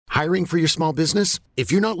Hiring for your small business?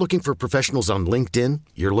 If you're not looking for professionals on LinkedIn,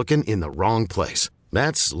 you're looking in the wrong place.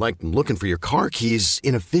 That's like looking for your car keys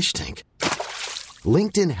in a fish tank.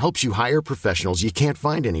 LinkedIn helps you hire professionals you can't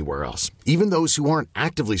find anywhere else, even those who aren't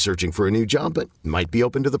actively searching for a new job but might be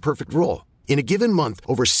open to the perfect role. In a given month,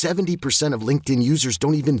 over 70% of LinkedIn users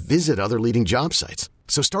don't even visit other leading job sites.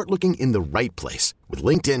 So start looking in the right place. With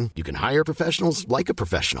LinkedIn, you can hire professionals like a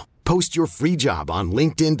professional. Post your free job on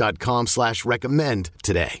linkedin.com/recommend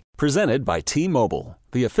today. Presented by T-Mobile,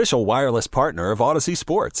 the official wireless partner of Odyssey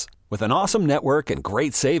Sports. With an awesome network and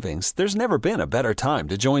great savings, there's never been a better time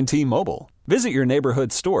to join T-Mobile. Visit your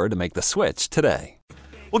neighborhood store to make the switch today.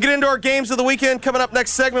 We'll get into our games of the weekend coming up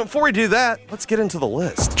next segment. Before we do that, let's get into the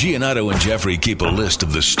list. Giannotto and Jeffrey keep a list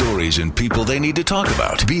of the stories and people they need to talk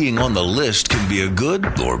about. Being on the list can be a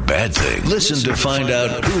good or bad thing. Listen to find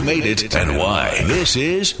out who made it and why. This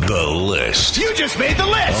is The List. You just made the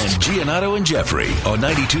list! On Giannotto and Jeffrey on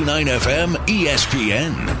 92.9 FM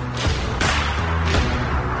ESPN.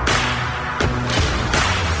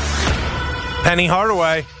 Penny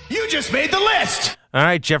Hardaway. You just made the list! All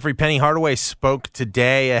right, Jeffrey Penny Hardaway spoke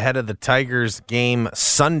today ahead of the Tigers game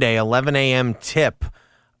Sunday, 11 a.m. tip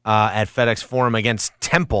at FedEx Forum against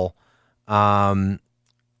Temple.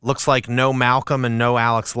 Looks like no Malcolm and no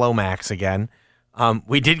Alex Lomax again.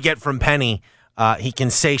 We did get from Penny, he can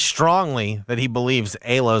say strongly that he believes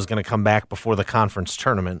Alo is going to come back before the conference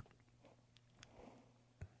tournament.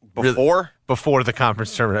 Before the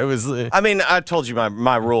conference tournament. It was. I told you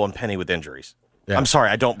my rule on Penny with injuries. Yeah. I'm sorry,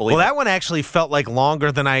 I don't believe that one actually felt like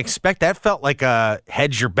longer than I expect. That felt like a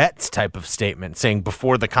hedge your bets type of statement, saying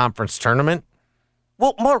before the conference tournament.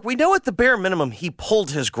 Well, Mark, we know at the bare minimum he pulled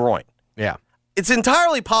his groin. Yeah. It's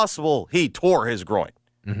entirely possible he tore his groin.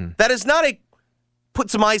 Mm-hmm. That is not put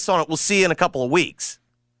some ice on it, we'll see in a couple of weeks.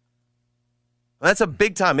 That's a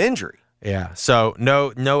big-time injury. Yeah, so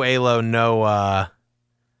no Alo, no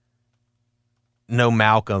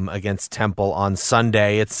Malcolm against Temple on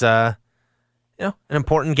Sunday. It's an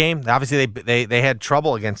important game. Obviously, they had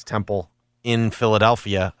trouble against Temple in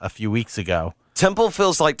Philadelphia a few weeks ago. Temple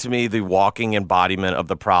feels like, to me, the walking embodiment of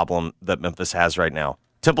the problem that Memphis has right now.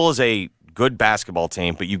 Temple is a good basketball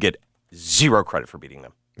team, but you get zero credit for beating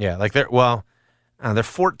them. Yeah, like they're 14-11.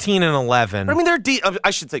 I mean, I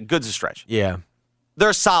should say good's a stretch. Yeah. They're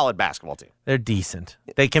a solid basketball team. They're decent.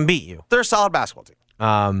 They can beat you. They're a solid basketball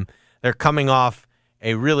team. They're coming off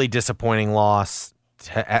a really disappointing loss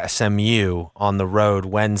to SMU on the road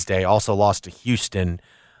Wednesday. Also lost to Houston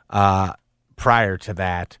prior to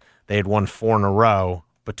that. They had won 4 in a row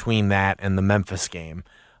between that and the Memphis game.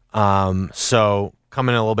 So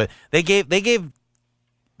coming in a little bit, they gave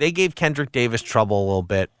Kendrick Davis trouble a little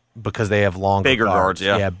bit because they have bigger guards.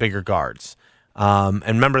 Yeah, bigger guards. And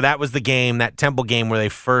remember, that was that Temple game where they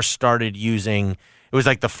first started using. It was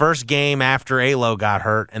like the first game after Alo got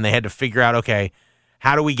hurt, and they had to figure out, okay,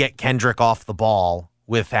 how do we get Kendrick off the ball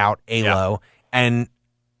without Alo? Yeah. And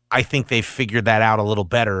I think they've figured that out a little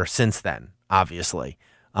better since then, obviously.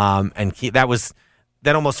 And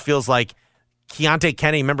that almost feels like Keontae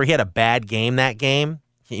Kennedy. Remember, he had a bad game that game.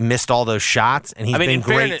 He missed all those shots, and he's been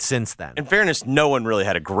great since then. In fairness, no one really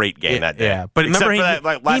had a great game that day. Yeah, but remember, he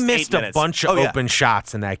missed a bunch of open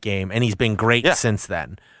shots in that game, and he's been great since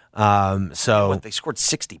then. So they scored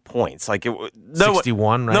 60 points.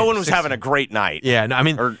 61, right? No one was having a great night. Yeah, no, I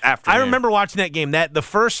mean, or afternoon. I remember watching that game. The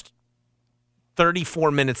first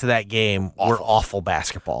 34 minutes of that game were awful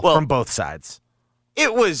basketball from both sides.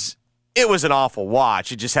 It was an awful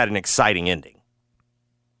watch. It just had an exciting ending.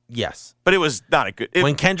 Yes, but it was not a good.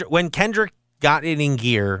 When Kendrick got it in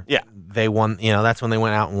gear, they won. That's when they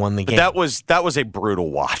went out and won the game. That was a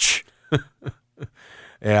brutal watch.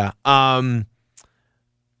 Yeah.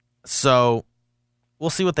 So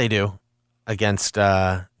we'll see what they do against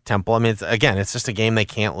Temple. I mean, it's just a game they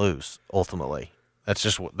can't lose. Ultimately, that's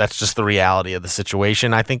just the reality of the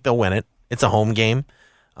situation. I think they'll win it. It's a home game.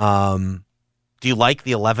 Do you like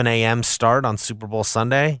the 11 a.m. start on Super Bowl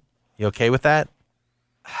Sunday? You okay with that?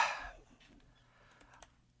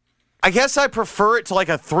 I guess I prefer it to like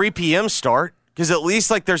a 3 p.m. start because at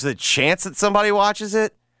least there's a chance that somebody watches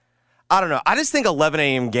it. I don't know. I just think 11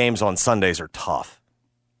 a.m. games on Sundays are tough.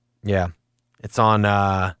 Yeah. It's on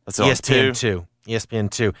ESPN 2. ESPN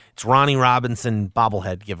 2. It's Ronnie Robinson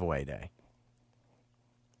bobblehead giveaway day.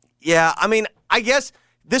 Yeah, I mean, I guess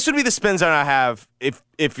this would be the spin zone I have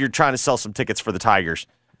if you're trying to sell some tickets for the Tigers.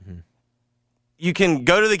 Mm-hmm. You can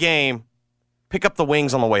go to the game, pick up the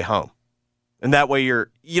wings on the way home. And that way you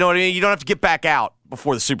know what I mean? You don't have to get back out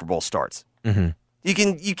before the Super Bowl starts. Mm-hmm.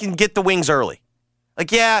 You can get the wings early. You're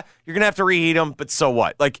going to have to reheat them, but so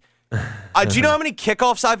what? Do you know how many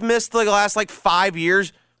kickoffs I've missed the last 5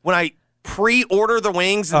 years when I pre-order the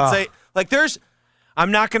wings and say, like,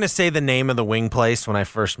 I'm not going to say the name of the wing place when I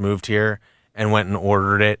first moved here and went and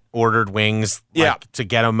ordered wings to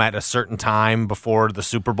get them at a certain time before the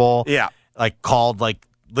Super Bowl. Yeah.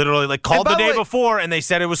 Literally the day before, and they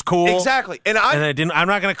said it was cool. Exactly. And I didn't. I'm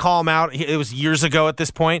not going to call them out. It was years ago at this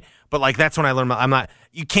point, but like that's when I learned.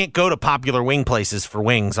 You can't go to popular wing places for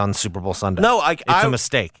wings on Super Bowl Sunday. No, it's a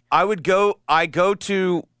mistake. I go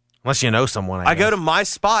to unless you know someone. I go to my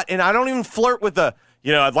spot, and I don't even flirt with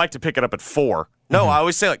I'd like to pick it up at 4. No, I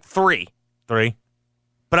always say like 3. 3.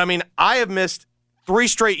 But I mean, I have missed 3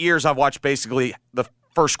 straight years. I've watched basically the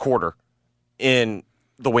first quarter in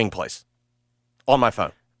the wing place on my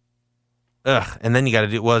phone. Ugh, and then you got to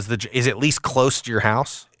do is it at least close to your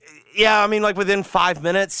house? Yeah, I mean, like within 5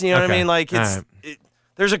 minutes. You know what I mean? Like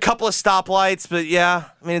there's a couple of stoplights, but yeah,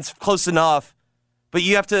 I mean it's close enough. But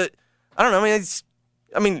you have to. I don't know.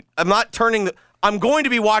 I mean, I'm not turning. I'm going to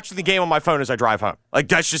be watching the game on my phone as I drive home. Like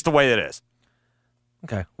that's just the way it is.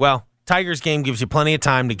 Okay. Well, Tigers game gives you plenty of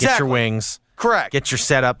time to get your wings. Correct. Get your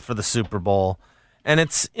setup for the Super Bowl, and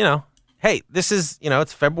it's hey, this is,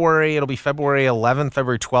 it's February. It'll be February 11th,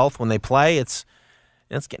 February 12th when they play. It's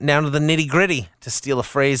getting down to the nitty gritty, to steal a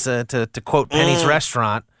phrase, to quote Penny's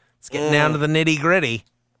Restaurant. It's getting down to the nitty gritty.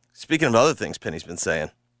 Speaking of other things Penny's been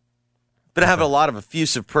saying, been having a lot of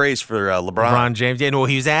effusive praise for LeBron. LeBron James. Yeah, well,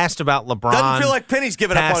 he was asked about LeBron. Doesn't feel like Penny's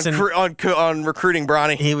giving up on recruiting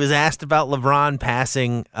Bronny. He was asked about LeBron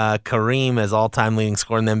passing Kareem as all-time leading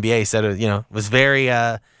scorer in the NBA. He said, was very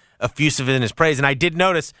effusive in his praise. And I did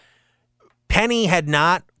notice Penny had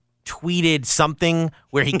not tweeted something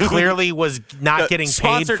where he clearly was not getting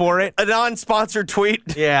paid for it. A non-sponsored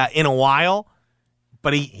tweet. Yeah, in a while.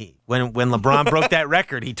 But he when LeBron broke that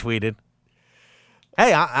record, he tweeted,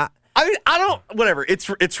 "Hey, I mean, I don't. Whatever.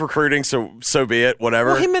 It's recruiting, so be it.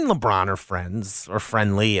 Whatever." Well, him and LeBron are friends, or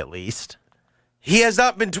friendly at least. He has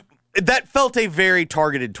not been. That felt a very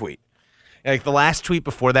targeted tweet. Like the last tweet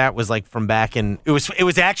before that was like from back in. It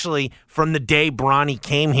was actually from the day Bronny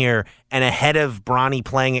came here, and ahead of Bronny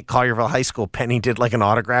playing at Collierville High School, Penny did like an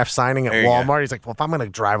autograph signing at Walmart. He's like, "Well, if I'm going to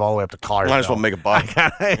drive all the way up to Collierville, might as well make a buck.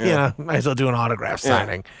 Might as well do an autograph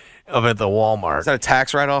signing up at the Walmart." Is that a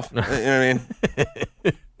tax write-off? You know what I mean?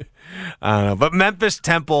 I don't know. But Memphis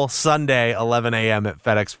Temple, Sunday, 11 a.m. at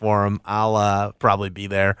FedEx Forum. I'll probably be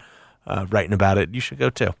there writing about it. You should go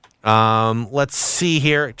too. Let's see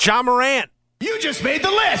here. Ja Morant. You just made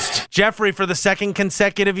the list. Jeffrey, for the second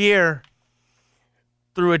consecutive year,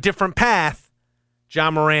 through a different path,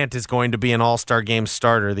 Ja Morant is going to be an All-Star Game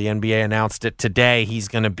starter. The NBA announced it today. He's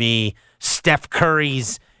going to be Steph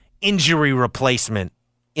Curry's injury replacement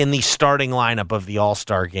in the starting lineup of the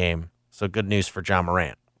All-Star Game. So good news for Ja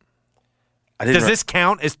Morant. Does this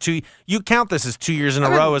count as 2? You count this as 2 years in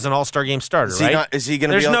a row as an All-Star Game starter, right? Is he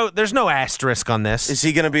going to be? There's no asterisk on this. Is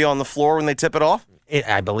he going to be on the floor when they tip it off?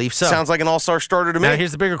 I believe so. Sounds like an All-Star starter to me. Now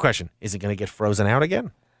here's the bigger question: is it going to get frozen out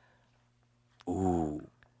again? Ooh.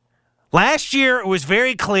 Last year it was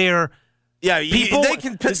very clear. Yeah, Ja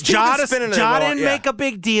didn't make a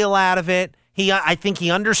big deal out of it. I think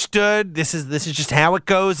he understood. This is just how it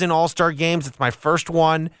goes in All-Star games. It's my first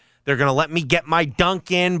one. They're going to let me get my dunk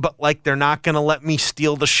in, but like they're not going to let me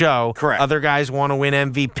steal the show. Correct. Other guys want to win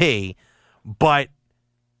MVP. But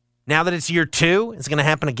now that it's year 2, it's going to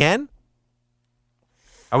happen again?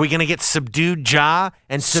 Are we going to get subdued Ja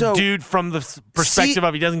and subdued from the perspective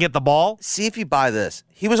of he doesn't get the ball? See if you buy this.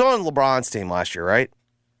 He was on LeBron's team last year, right?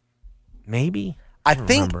 Maybe. I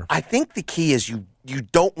think the key is you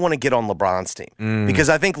don't want to get on LeBron's team because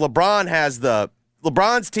I think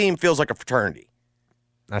LeBron's team feels like a fraternity.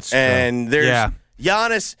 That's true. And there's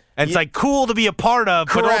Giannis. And it's like cool to be a part of,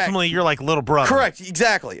 but ultimately you're like little brother. Correct,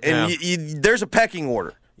 exactly. And there's a pecking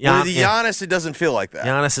order. Where the Giannis, it doesn't feel like that.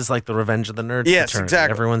 Giannis is like the Revenge of the Nerds. Yes, fraternity.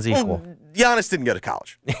 exactly. Everyone's equal. Well, Giannis didn't go to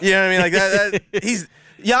college. You know what I mean? Like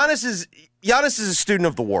Giannis is a student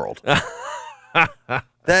of the world. So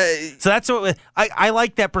that's what I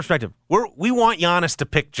like that perspective. We want Giannis to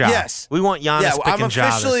pick Ja. Yes, we want Giannis picking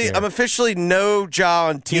Ja this year. I'm officially no Ja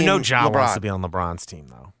on team. Ja LeBron wants to be on LeBron's team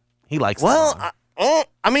though. He likes. Well, I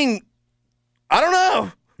mean, I don't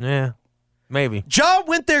know. Yeah, maybe. Ja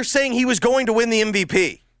went there saying he was going to win the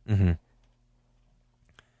MVP. Mm-hmm.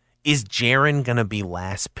 Is Jaren gonna be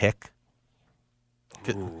last pick?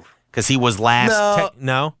 Because he was last.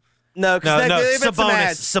 No, because they've had some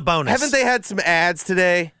ads. Sabonis. Haven't they had some ads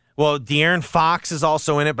today? Well, De'Aaron Fox is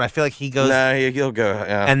also in it, but I feel like he goes. No, he'll go.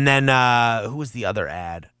 Yeah. And then who was the other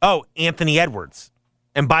ad? Oh, Anthony Edwards.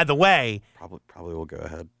 And by the way, probably will go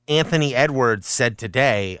ahead. Anthony Edwards said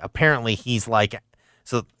today. Apparently, he's like,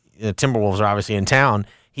 so Timberwolves are obviously in town.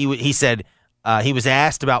 He said, He was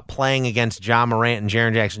asked about playing against John Morant and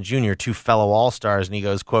Jaren Jackson Jr., 2 fellow All-Stars, and he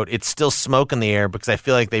goes, quote, "It's still smoke in the air because I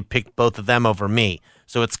feel like they picked both of them over me.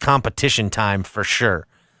 So it's competition time for sure."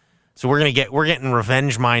 So we're getting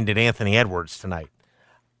revenge-minded Anthony Edwards tonight.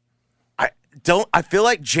 I feel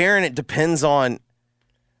like Jaren, it depends on.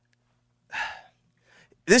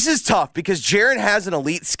 This is tough because Jaren has an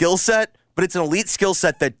elite skill set, but it's an elite skill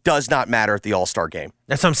set that does not matter at the All-Star game.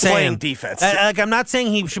 That's what I'm saying. Playing defense. I'm not saying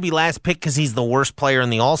he should be last pick because he's the worst player in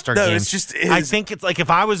the All-Star game. It's just. I think it's like if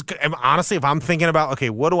I'm thinking about, okay,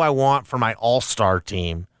 what do I want for my All-Star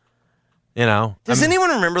team? Does anyone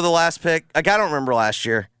remember the last pick? Like, I don't remember last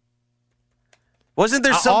year. Wasn't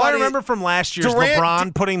there somebody? All I remember from last year is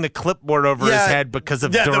LeBron putting the clipboard over his head because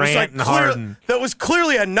of Durant and Harden. That was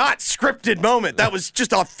clearly a not scripted moment. That was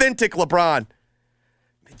just authentic LeBron.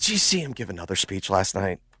 Did you see him give another speech last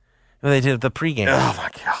night? Well, they did the pregame. Oh, my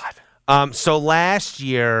God. So last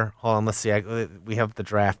year, hold on, let's see. We have the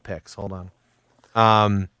draft picks. Hold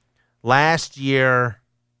on. Last year,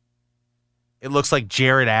 it looks like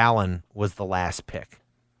Jared Allen was the last pick.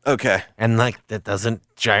 Okay. And that doesn't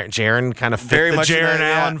Jaren kind of fit very the much Jaren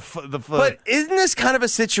yeah. Allen But isn't this kind of a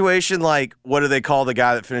situation like, what do they call the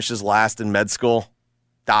guy that finishes last in med school?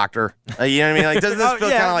 Doctor. You know what I mean? Like, doesn't this feel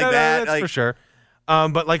kind of like that? That's like, for sure.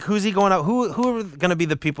 But like, who's he going out? Who are going to be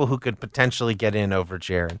the people who could potentially get in over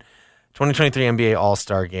Jaren? 2023 NBA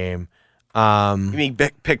All-Star Game. You mean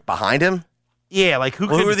pick behind him? Yeah, like who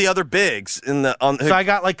are the other bigs in the? So I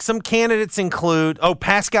got like some candidates include.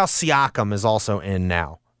 Pascal Siakam is also in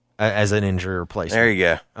now as an injury replacement. There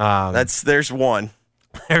you go. There's one.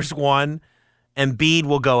 There's one. Embiid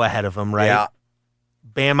will go ahead of him, right? Yeah.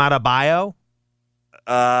 Bam Adebayo.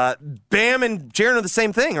 Bam and Jaren are the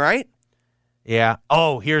same thing, right? Yeah.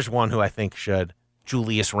 Oh, here's one who I think should.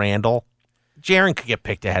 Julius Randle. Jaren could get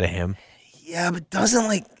picked ahead of him. Yeah, but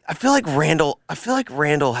I feel like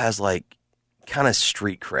Randle has like kind of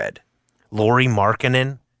street cred. Lauri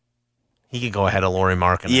Markkanen. He could go ahead of Lauri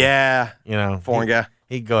Markkanen. Yeah. Foreign guy.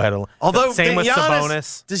 He could go ahead of. Although same with Giannis,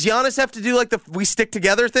 Sabonis. Does Giannis have to do like the we stick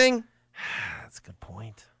together thing? That's a good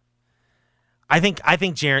point. I think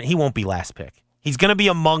Jaren, he won't be last pick. He's going to be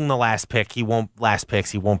among the last pick. He won't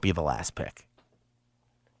be the last pick.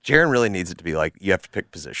 Jaren really needs it to be like you have to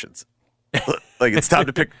pick positions. Like it's time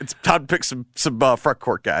to pick. It's time to pick some front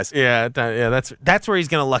court guys. Yeah. That's where he's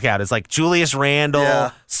going to look out. Is like Julius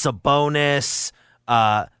Randle, Sabonis,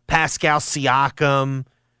 Pascal Siakam.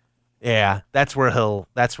 Yeah, that's where he'll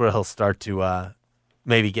start to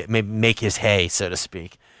maybe make his hay, so to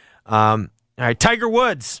speak. All right, Tiger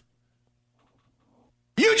Woods.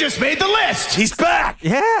 You just made the list. He's back.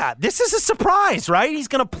 Yeah, this is a surprise, right? He's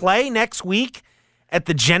going to play next week at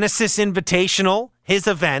the Genesis Invitational, his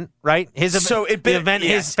event, right? His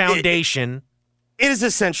foundation. It is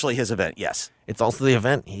essentially his event. Yes, it's also the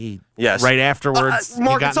event right afterwards.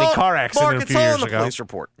 Mark, he got in a car accident a few years ago. It's all in the police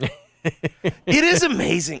report. It is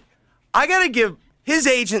amazing. I got to give his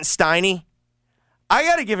agent Steiny, I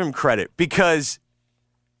got to give him credit because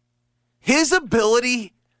his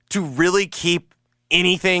ability to really keep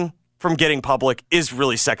anything from getting public is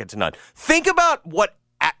really second to none. Think about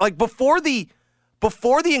before the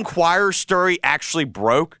Inquirer story actually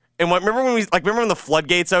broke, and remember when the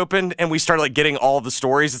floodgates opened and we started getting all the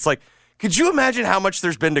stories? It's like, could you imagine how much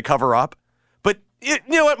there's been to cover up? But you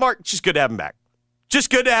know what, Mark? It's just good to have him back. Just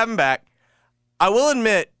good to have him back. I will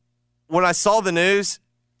admit, when I saw the news,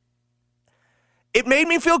 it made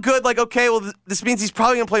me feel good. Like, okay, well, this means he's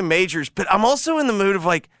probably going to play majors. But I'm also in the mood of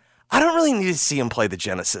I don't really need to see him play the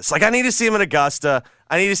Genesis. I need to see him in Augusta.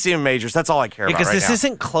 I need to see him in majors. That's all I care about right now. Because this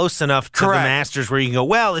isn't close enough to the Masters where you can go,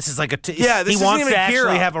 well, this is like he wants to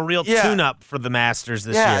actually have a real tune-up for the Masters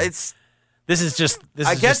this year. Yeah,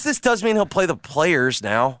 I guess this does mean he'll play the Players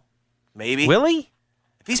now. Maybe. Will he?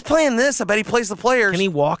 If he's playing this, I bet he plays the Players. Can he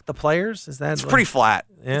walk the Players? It's pretty flat.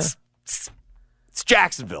 Yeah. It's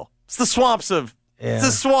Jacksonville. It's the swamps of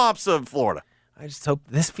Florida. I just hope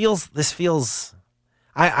this feels.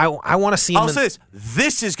 I want to see him. I'll say this.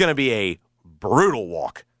 This is going to be a brutal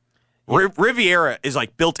walk. Yeah. Riviera is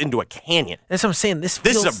built into a canyon. That's what I'm saying. This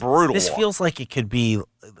is a brutal This walk. feels like it could be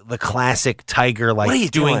the classic Tiger, what are you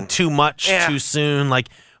doing too much too soon.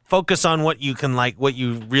 Focus on what you can what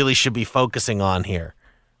you really should be focusing on here.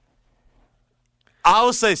 I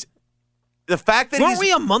will say this. The fact that weren't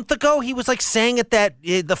we a month ago? He was saying at that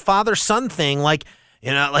the father-son thing,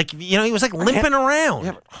 he was limping around.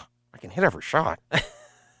 Yeah, but I can hit every shot.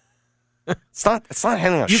 It's not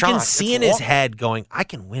handling a You shot. can see in his head going, I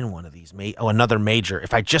can win one of these, another major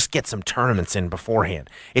if I just get some tournaments in beforehand.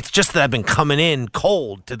 It's just that I've been coming in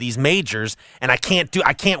cold to these majors, and I can't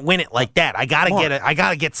win it like that. I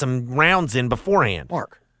gotta get some rounds in beforehand.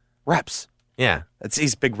 Mark, reps. Yeah,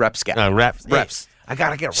 He's a big reps guy. reps. Reps. I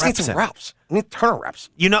gotta get Just reps need some in. reps. I need ton of reps.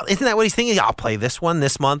 You know, isn't that what he's thinking? I'll play this one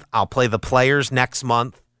this month. I'll play the Players next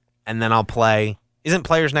month, and then I'll play. Isn't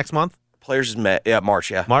Players next month? Players is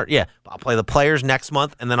March, yeah. Yeah. I'll play the Players next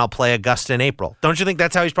month, and then I'll play Augusta in April. Don't you think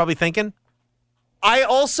that's how he's probably thinking? I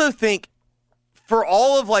also think, for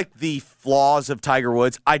all of like the flaws of Tiger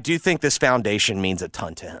Woods, I do think this foundation means a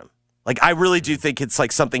ton to him. Like, I really do think it's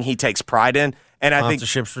like something he takes pride in, and I think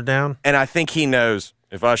Sponsorships are down. And I think he knows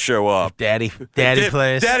if I show up, Daddy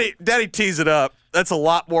plays. Daddy tees it up. That's a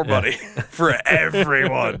lot more money for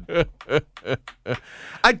everyone.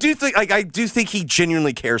 I do think he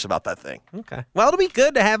genuinely cares about that thing. Okay. Well, it'll be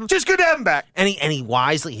good to have him. Just good to have him back. And he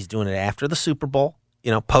wisely, he's doing it after the Super Bowl.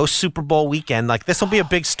 You know, post Super Bowl weekend. Like, this will be a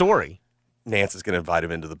big story. Nance is going to invite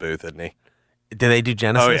him into the booth, isn't he? Do they do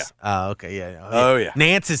Genesis? Oh, yeah. Oh, okay, yeah. Oh, yeah.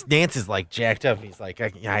 Nance is like jacked up. He's like,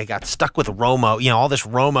 I got stuck with Romo. You know, all this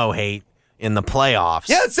Romo hate in the playoffs.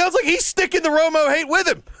 Yeah, it sounds like he's sticking the Romo hate with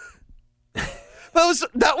him.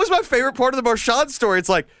 That was my favorite part of the Marshawn story. It's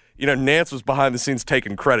like, you know, Nance was behind the scenes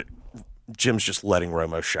taking credit. Jim's just letting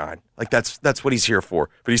Romo shine. Like, that's what he's here for.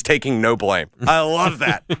 But he's taking no blame. I love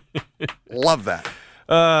that. Love that.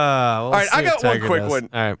 All right, I got one quick one.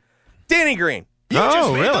 All right. Danny Green. You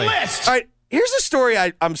just made really? the list. All right, here's a story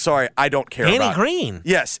I'm sorry, I don't care about. Danny Green.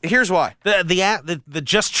 Yes, here's why. The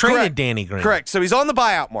just traded Correct. Danny Green. Correct. So he's on the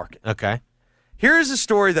buyout market. Okay. Here is a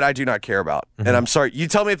story that I do not care about. And I'm sorry, you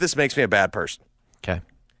tell me if this makes me a bad person. Okay.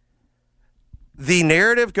 The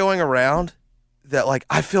narrative going around that, like,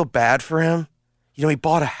 I feel bad for him. You know, he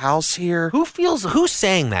bought a house here. Who's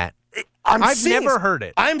saying that? I've never heard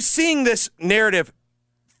it. I'm seeing this narrative.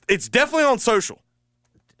 It's definitely on social.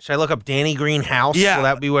 Should I look up Danny Green house? Yeah. Will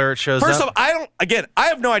that be where it shows First up? off, I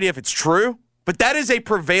have no idea if it's true, but that is a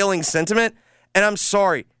prevailing sentiment. And I'm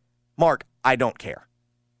sorry, Mark, I don't care.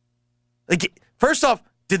 Like, first off,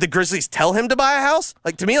 did the Grizzlies tell him to buy a house?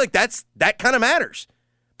 Like, to me, like, that kind of matters.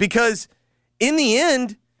 Because in the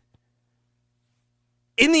end,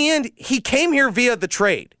 he came here via the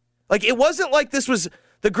trade. Like, it wasn't like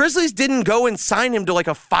the Grizzlies didn't go and sign him to like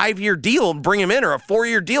a 5-year deal and bring him in, or a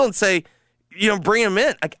 4-year deal and say, you know, bring him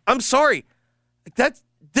in. Like, I'm sorry. Like,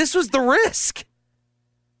 this was the risk.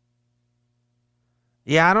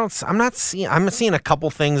 Yeah, I'm seeing a couple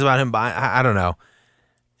things about him, but I don't know.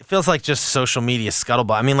 It feels like just social media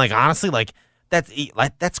scuttlebutt. I mean, like, honestly, like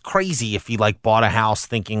that's crazy if he like bought a house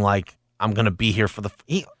thinking like, I'm going to be here for the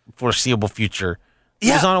foreseeable future.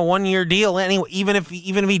 He was on a 1-year deal anyway, even if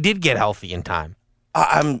he did get healthy in time.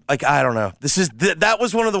 I'm like, I don't know. That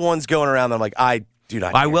was one of the ones going around that I'm like, I do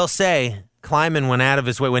not care. I will say, Kleiman went out of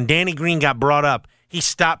his way. When Danny Green got brought up, he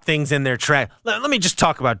stopped things in their track. Let me just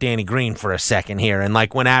talk about Danny Green for a second here, and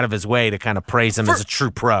like went out of his way to kind of praise him as a true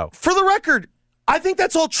pro. For the record, I think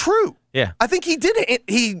that's all true. Yeah. I think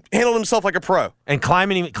he handled himself like a pro. And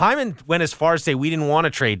Kleiman went as far as to say, we didn't want to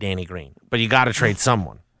trade Danny Green, but you got to trade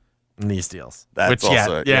someone in these deals. That's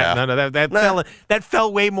also, yeah. No, that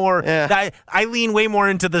felt way more. Yeah. I lean way more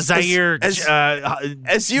into the Zaire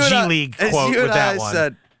as you G League quote with that one.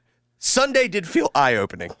 Said, Sunday did feel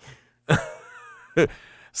eye-opening.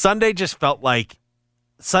 Sunday just felt like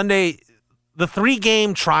the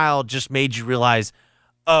 3-game trial just made you realize,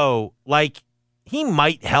 like he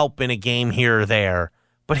might help in a game here or there,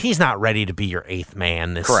 but he's not ready to be your 8th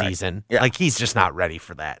man this season. Yeah. Like, he's just not ready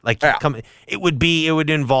for that. Like, it would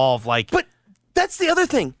involve like. But that's the other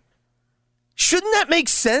thing. Shouldn't that make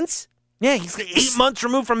sense? Yeah, he's 8 months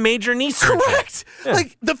removed from major knee surgery. Correct. Yeah.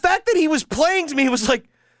 Like, the fact that he was playing to me was like,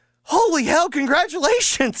 holy hell,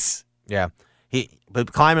 congratulations. Yeah.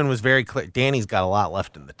 But Kleiman was very clear. Danny's got a lot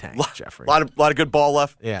left in the tank, Jeffrey. A lot of good ball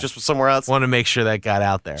left. Yeah. Just somewhere else. Want to make sure that got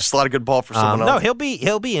out there. Just a lot of good ball for someone else. No,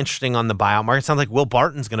 he'll be interesting on the buyout market. Sounds like Will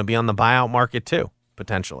Barton's going to be on the buyout market too,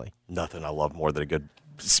 potentially. Nothing I love more than a good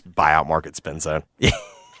buyout market spin zone.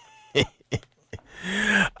 All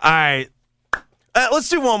right. Let's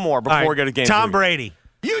do one more before we go to game Tom 3. Brady.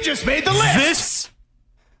 You just made the list.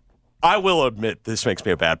 I will admit, this makes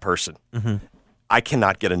me a bad person. Mm-hmm. I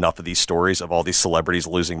cannot get enough of these stories of all these celebrities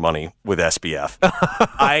losing money with SBF.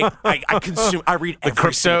 I consume. I read every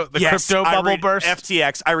crypto bubble burst.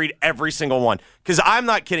 FTX. I read every single one because I'm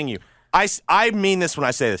not kidding you. I mean this when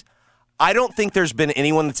I say this. I don't think there's been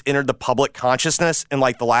anyone that's entered the public consciousness in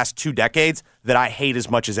like the last 2 decades that I hate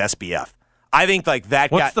as much as SBF. I think like that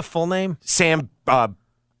guy. What's the full name? Sam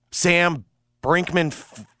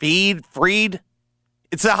Fried.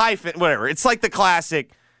 It's a hyphen, whatever. It's like the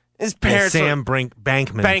classic. His parents Sam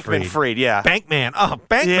Bankman-Fried. Yeah. Bankman. Oh,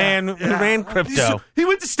 Bankman who ran crypto. He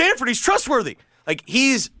went to Stanford. He's trustworthy. Like,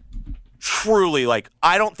 he's truly, like,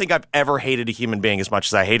 I don't think I've ever hated a human being as much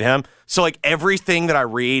as I hate him. So, like, everything that I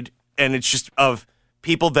read, and it's just of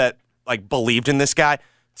people that, like, believed in this guy.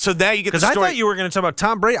 So now you get the story. Because I thought you were going to talk about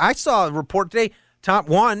Tom Brady. I saw a report today.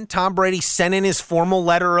 Tom Brady sent in his formal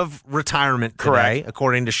letter of retirement today, correct,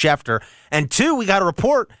 according to Schefter. And 2, we got a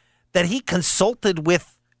report that he consulted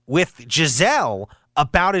with Giselle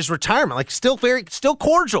about his retirement, like still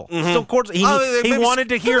cordial, still cordial. He wanted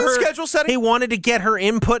to hear her schedule setting. He wanted to get her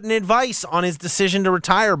input and advice on his decision to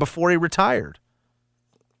retire before he retired.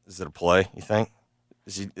 Is it a play? You think?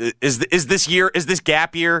 Is this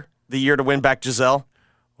gap year the year to win back Giselle?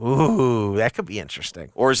 Ooh, that could be interesting.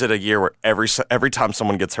 Or is it a year where every time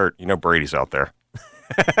someone gets hurt, Brady's out there?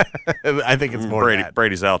 I think it's more that.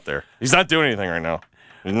 Brady's out there. He's not doing anything right now.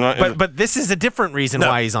 But this is a different reason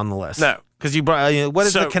why he's on the list. No. Because what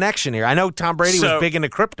is the connection here? I know Tom Brady was big into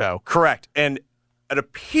crypto. Correct. And it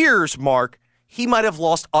appears, Mark, he might have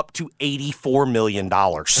lost up to $84 million.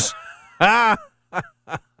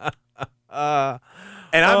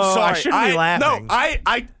 And I'm sorry. I shouldn't be laughing.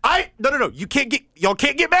 No. Y'all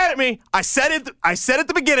can't get mad at me. I said at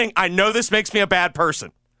the beginning, I know this makes me a bad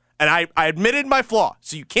person. And I admitted my flaw.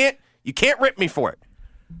 So you can't rip me for it.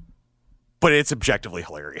 But it's objectively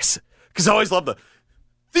hilarious. Because I always love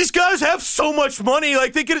these guys have so much money.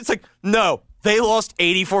 Like, it's like, no, they lost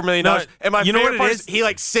 $84 million. No, and my favorite part is he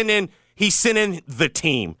sent in the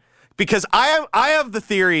team. Because I have the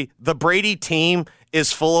theory the Brady team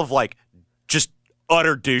is full of, like, just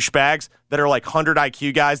utter douchebags that are like 100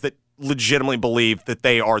 IQ guys that legitimately believe that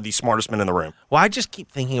they are the smartest men in the room. Well, I just keep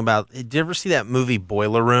thinking about, did you ever see that movie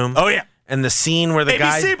Boiler Room? Oh, yeah. And the scene where the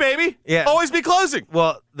guy... ABC, baby. Yeah. Always be closing.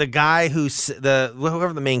 Well, the guy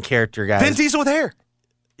whoever the main character guy Vin Diesel with hair.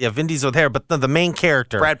 Yeah, Vin Diesel with hair, but the main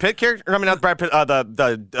character... Brad Pitt character? I mean, not Brad Pitt.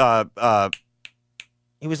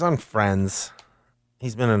 He was on Friends.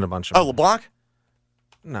 He's been in a bunch of... Oh, LeBlanc?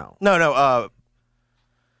 No. No.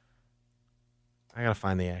 I gotta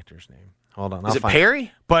find the actor's name. Hold on. Is it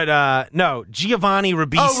Perry? But no, Giovanni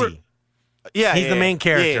Ribisi. Yeah, he's the main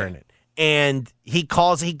character in it, and he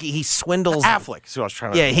swindles Affleck. So I was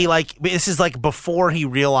trying to. Yeah, this is like before he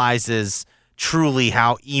realizes truly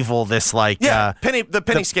how evil this penny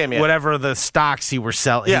scam. Yeah. Whatever the stocks he was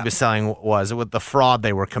selling was with the fraud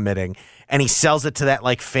they were committing, and he sells it to that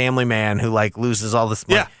like family man who like loses all this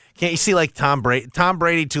money. Yeah. Can't you see like Tom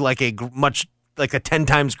Brady to like a 10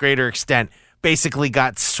 times greater extent? Basically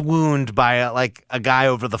got swooned by a guy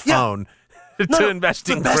over the phone to invest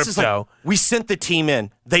in crypto. We sent the team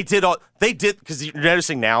in. They did because you're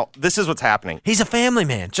noticing now, this is what's happening. He's a family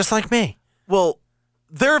man, just like me. Well,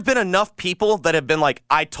 there have been enough people that have been like,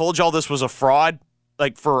 I told y'all this was a fraud,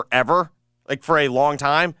 like forever, like for a long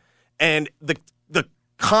time. And the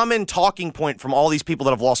common talking point from all these people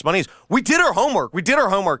that have lost money is, we did our homework.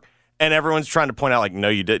 And everyone's trying to point out, like, no,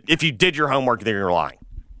 you did. If you did your homework, then you're lying.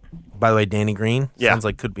 By the way, Danny Green sounds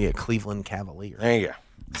like could be a Cleveland Cavalier. There you go.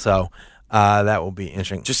 So that will be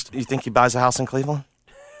interesting. You think he buys a house in Cleveland?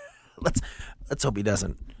 Let's hope he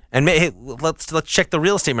doesn't. And let's check the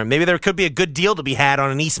real estate market. Maybe there could be a good deal to be had on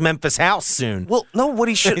an East Memphis house soon. Well, no, what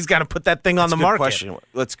he should. He's got to put that thing on the market. Question.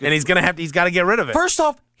 And he's got to get rid of it. First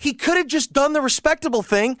off, he could have just done the respectable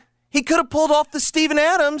thing. He could have pulled off the Steven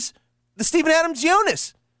Adams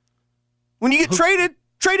Jonas. When you get traded,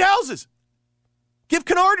 trade houses. Give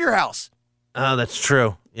Kennard your house. Oh, that's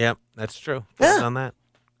true. Yep, that's true. Could have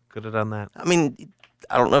done that. I mean,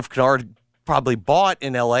 I don't know if Kennard probably bought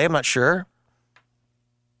in L.A. I'm not sure.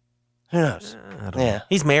 Who knows? I don't know.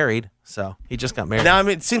 He's married, so he just got married. Now, I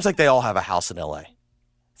mean, it seems like they all have a house in L.A.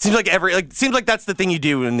 Seems like that's the thing you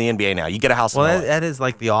do in the NBA now. You get a house in LA. Well, that is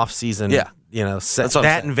like the off-season. Yeah.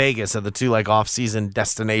 That and Vegas are the two like off-season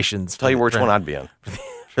destinations. Tell you which one I'd be in.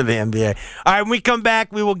 For the NBA. All right, when we come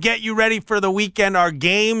back, we will get you ready for the weekend. Our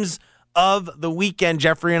games of the weekend,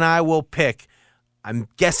 Jeffrey and I will pick. I'm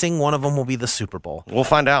guessing one of them will be the Super Bowl. We'll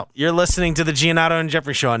find out. You're listening to the Giannotto and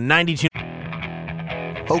Jeffrey Show on 92.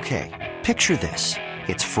 Okay, picture this.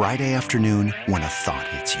 It's Friday afternoon when a thought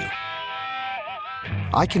hits you.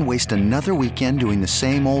 I can waste another weekend doing the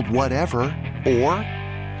same old whatever, or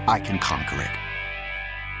I can conquer it.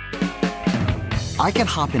 I can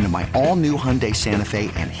hop into my all-new Hyundai Santa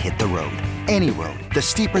Fe and hit the road. Any road. The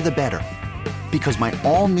steeper, the better. Because my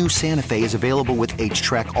all-new Santa Fe is available with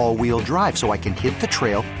H-Track all-wheel drive, so I can hit the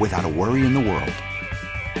trail without a worry in the world.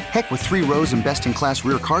 Heck, with 3 rows and best-in-class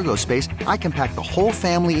rear cargo space, I can pack the whole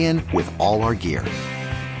family in with all our gear.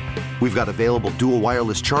 We've got available dual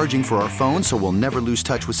wireless charging for our phones, so we'll never lose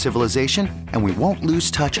touch with civilization, and we won't lose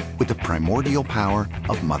touch with the primordial power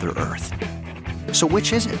of Mother Earth. So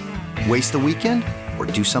which is it? Waste the weekend or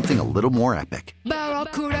do something a little more epic?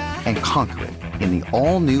 And conquer it in the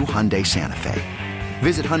all-new Hyundai Santa Fe.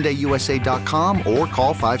 Visit HyundaiUSA.com or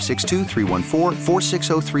call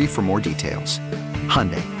 562-314-4603 for more details.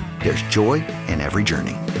 Hyundai, there's joy in every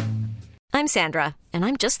journey. I'm Sandra, and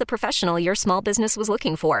I'm just the professional your small business was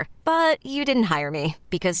looking for. But you didn't hire me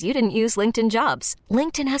because you didn't use LinkedIn Jobs.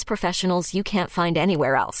 LinkedIn has professionals you can't find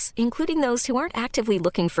anywhere else, including those who aren't actively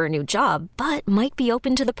looking for a new job, but might be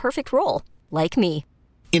open to the perfect role, like me.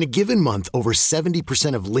 In a given month, over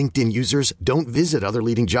 70% of LinkedIn users don't visit other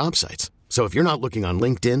leading job sites. So if you're not looking on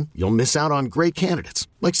LinkedIn, you'll miss out on great candidates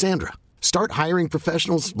like Sandra. Start hiring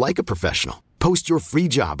professionals like a professional. Post your free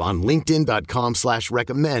job on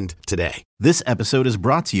linkedin.com/recommend today. This episode is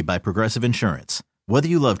brought to you by Progressive Insurance. Whether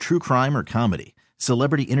you love true crime or comedy,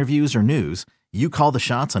 celebrity interviews or news, you call the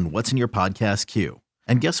shots on what's in your podcast queue.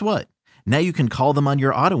 And guess what? Now you can call them on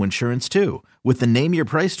your auto insurance too with the Name Your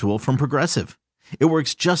Price tool from Progressive. It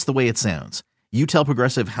works just the way it sounds. You tell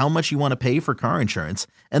Progressive how much you want to pay for car insurance,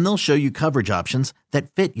 and they'll show you coverage options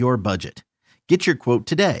that fit your budget. Get your quote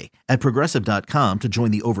today at Progressive.com to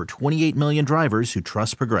join the over 28 million drivers who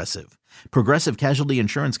trust Progressive. Progressive Casualty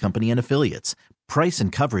Insurance Company and Affiliates. Price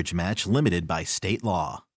and coverage match limited by state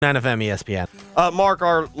law. 9FM ESPN. Mark,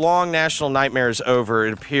 our long national nightmare is over.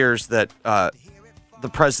 It appears that the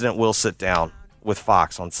president will sit down with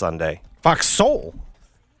Fox on Sunday. Fox Soul?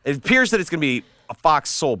 It appears that it's going to be a Fox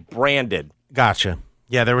Soul branded. Gotcha.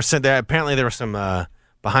 Yeah, apparently there was some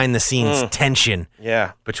behind-the-scenes tension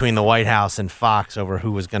between the White House and Fox over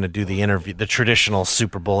who was going to do the interview, the traditional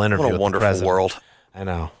Super Bowl interview. What a with wonderful the president. world. I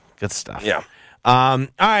know. Good stuff. Yeah. All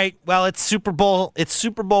right. Well, it's Super Bowl. It's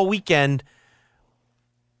Super Bowl weekend.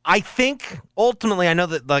 I think ultimately, I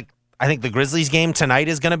think the Grizzlies game tonight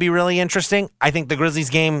is going to be really interesting. I think the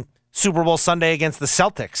Grizzlies game Super Bowl Sunday against the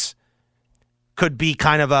Celtics could be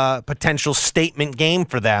kind of a potential statement game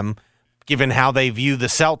for them, given how they view the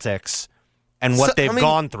Celtics and what they've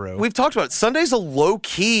gone through. We've talked about it. Sunday's a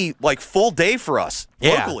low-key, full day for us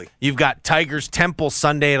locally. You've got Tigers Temple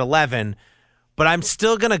Sunday at 11, but I'm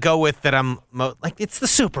still going to go with that. It's the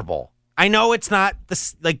Super Bowl. I know it's not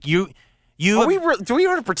this. Do we want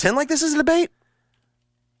to pretend like this is a debate?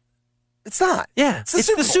 It's not. Yeah, it's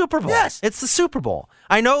the Super Bowl. Yes, it's the Super Bowl.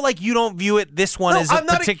 I know, you don't view it. This one as a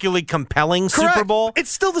particularly compelling Correct. Super Bowl.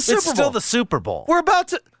 It's still the Super Bowl. It's still the Super Bowl. We're about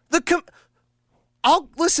to I'll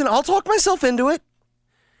talk myself into it.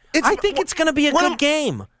 I think it's going to be a good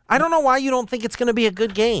game. I don't know why you don't think it's going to be a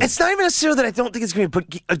good game. It's not even necessarily that I don't think it's going to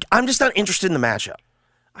be. I'm just not interested in the matchup.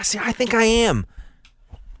 I think I am.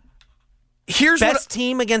 Here's best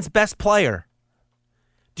team against best player.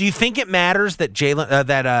 Do you think it matters that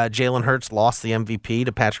Jalen Hurts lost the MVP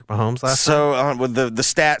to Patrick Mahomes last time? So with the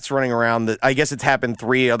stats running around, I guess it's happened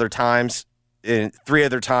three other times in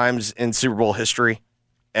Super Bowl history.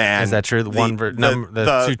 And is that true?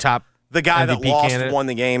 The two top. The guy MVP that lost candidate? won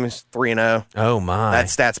the game is 3-0. Oh my! That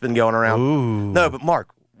stat's been going around. Ooh. No, but Mark,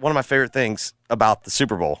 one of my favorite things about the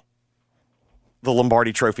Super Bowl, the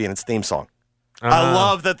Lombardi Trophy and its theme song. I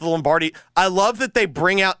love that I love that they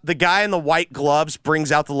bring out the guy in the white gloves brings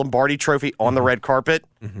out the Lombardi Trophy on the red carpet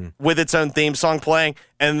with its own theme song playing,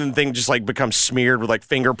 and then the thing just becomes smeared with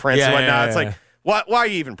fingerprints and whatnot. It's why are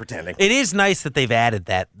you even pretending? It is nice that they've added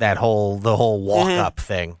the whole walk up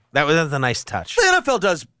thing. That's a nice touch. The NFL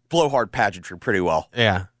does blowhard pageantry pretty well.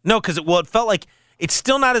 Yeah. No, because it felt like it's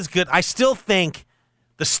still not as good. I still think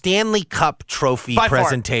the Stanley Cup trophy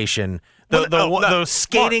presentation, the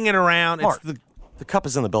skating it around. Mark, the cup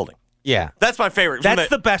is in the building. Yeah. That's my favorite. That's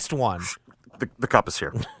the best one. The cup is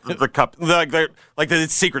here. The cup, the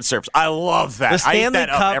Secret Service. I love that. The Stanley I eat that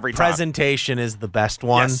Cup up every time. presentation is the best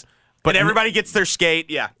one. Yes. But everybody gets their skate.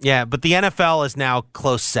 Yeah. Yeah, but the NFL is now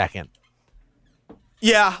close second.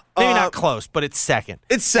 Yeah. Maybe not close, but it's second.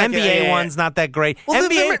 It's second. NBA one's not that great. Well, NBA.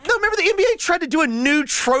 Remember the NBA tried to do a new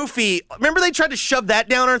trophy. Remember they tried to shove that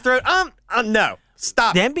down our throat? No.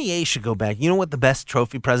 Stop. The NBA should go back. You know what the best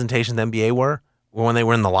trophy presentations the NBA were? When they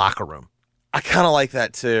were in the locker room. I kind of like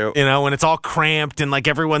that too. When it's all cramped and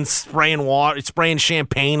everyone's spraying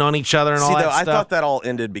champagne on each other and all that stuff. I thought that all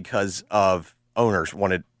ended because of owners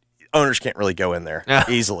can't really go in there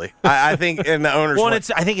easily. I think, and the owners. Well,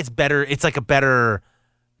 I think it's better. It's a better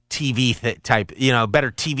TV type,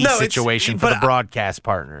 better TV situation for the broadcast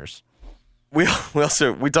partners. We talked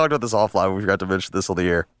about this offline. We forgot to mention this on the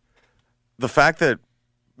air. The fact that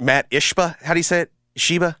Matt Ishbia, how do you say it?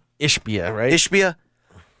 Ishbia, right? Ishbia.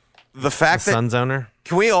 The fact that Suns owner.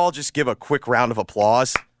 Can we all just give a quick round of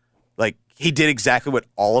applause? he did exactly what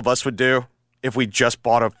all of us would do if we just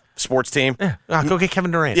bought a sports team. Yeah. Go get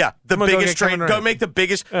Kevin Durant. Yeah, the biggest trade. Go Go make the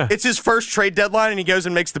biggest. It's his first trade deadline, and he goes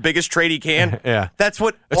and makes the biggest trade he can. Yeah, that's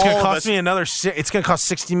what. It's going to cost me another. It's going to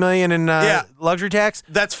cost $60 million in luxury tax.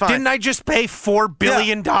 That's fine. Didn't I just pay $4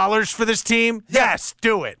 billion for this team? Yes,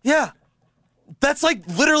 do it. Yeah, that's like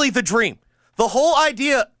literally the dream. The whole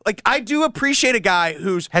idea. Like, I do appreciate a guy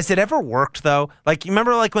who's. Has it ever worked though? Like, you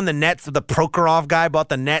remember like when the Nets, the Prokhorov guy bought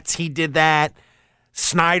the Nets. He did that.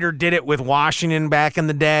 Snyder did it with Washington back in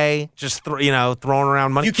the day, just throwing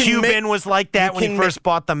around money. Cuban was like that when he first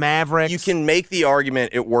bought the Mavericks. You can make the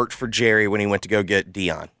argument it worked for Jerry when he went to go get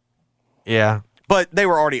Dion. Yeah, but they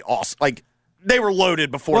were already awesome. Like, they were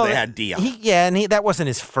loaded before they had Dion. That wasn't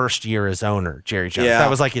his first year as owner, Jerry Jones. Yeah. That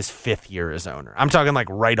was like his 5th year as owner. I'm talking like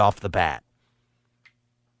right off the bat.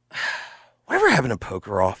 Whatever happened to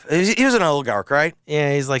Prokhorov? He was an oligarch, right?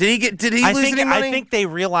 Yeah, he's like. Did he lose any money? I think they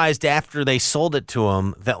realized after they sold it to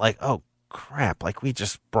him that like, oh crap, like we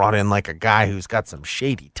just brought in like a guy who's got some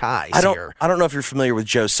shady ties here. I don't know if you're familiar with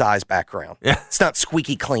Joe Tsai's background. Yeah, it's not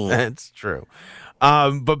squeaky clean. That's true.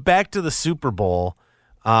 But back to the Super Bowl.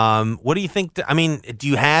 What do you think? Do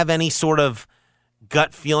you have any sort of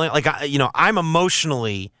gut feeling? Like, I'm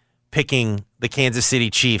emotionally picking the Kansas City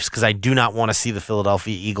Chiefs because I do not want to see the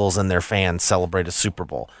Philadelphia Eagles and their fans celebrate a Super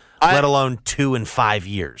Bowl, let alone 2 in 5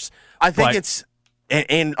 years. I think it's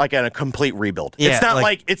in like a complete rebuild. Yeah, it's not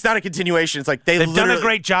like it's not a continuation. It's like they've done a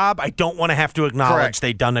great job. I don't want to have to acknowledge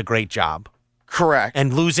they've done a great job. Correct.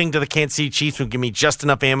 And losing to the Kansas City Chiefs would give me just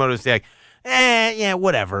enough ammo to say, yeah,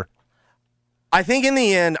 whatever. I think in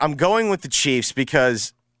the end, I'm going with the Chiefs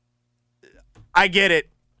because I get it.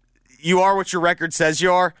 You are what your record says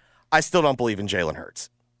you are. I still don't believe in Jalen Hurts.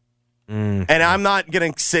 And I'm not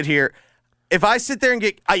going to sit here. If I sit there and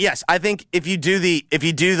get yes, I think if you do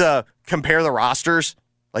the compare the rosters,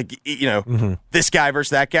 like this guy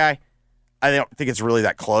versus that guy, I don't think it's really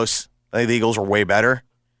that close. I think the Eagles are way better.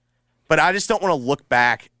 But I just don't want to look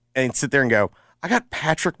back and sit there and go, I got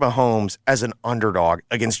Patrick Mahomes as an underdog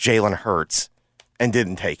against Jalen Hurts and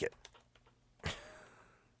didn't take it.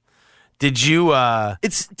 Did you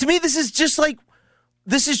It's to me this is just like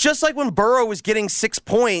when Burrow was getting 6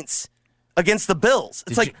 points against the Bills.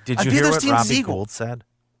 It's did you hear what Robbie Gould said?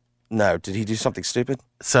 No, did he do something stupid?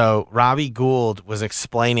 So Robbie Gould was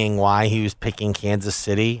explaining why he was picking Kansas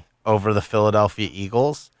City over the Philadelphia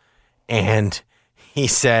Eagles, and he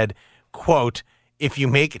said, quote, if you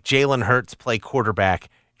make Jalen Hurts play quarterback,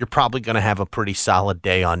 you're probably going to have a pretty solid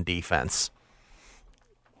day on defense.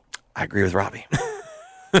 I agree with Robbie.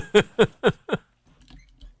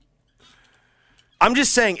 I'm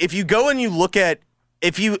just saying, if you go and you look at,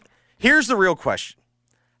 here's the real question.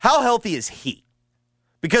 How healthy is he?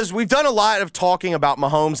 Because we've done a lot of talking about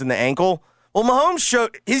Mahomes and the ankle. Well, Mahomes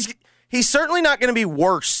showed, he's certainly not going to be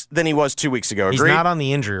worse than he was 2 weeks ago. Agreed? He's not on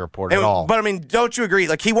the injury report at all. But, don't you agree?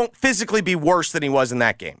 Like, he won't physically be worse than he was in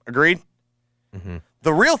that game. Agreed? Mm-hmm.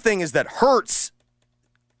 The real thing is that Hurts,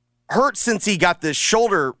 since he got this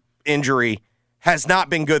shoulder injury, has not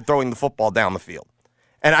been good throwing the football down the field.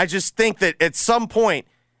 And I just think that at some point,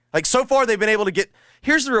 like so far they've been able to get,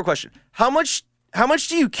 here's the real question. How much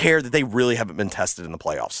do you care that they really haven't been tested in the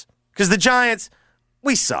playoffs? Because the Giants,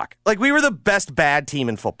 we suck. Like, we were the best bad team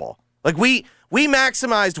in football. Like, we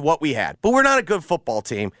maximized what we had, but we're not a good football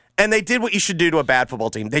team. And they did what you should do to a bad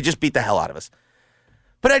football team. They just beat the hell out of us.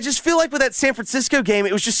 But I just feel like with that San Francisco game,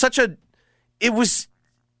 it was just it was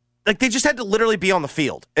like they just had to literally be on the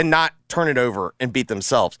field and not turn it over and beat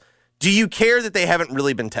themselves. Do you care that they haven't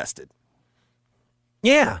really been tested?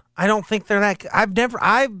 Yeah, I don't think they're that.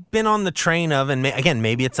 I've been on the train of, and again,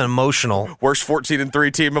 maybe it's an emotional. Worst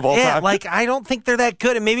 14-3 team of all time. Like, I don't think they're that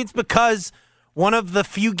good. And maybe it's because one of the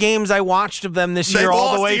few games I watched of them this year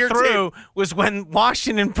all the way through was when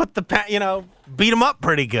Washington beat them up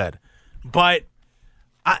pretty good. But,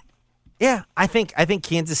 I think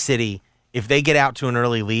Kansas City, if they get out to an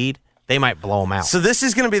early lead, they might blow them out. So this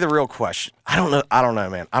is going to be the real question. I don't know,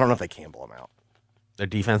 man. I don't know if they can blow them out. Their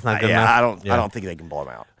defense not good enough? I don't think they can blow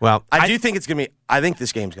them out. Well, I do think it's going to be, I think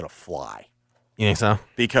this game's going to fly. You think so?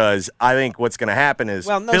 Because I think what's going to happen is...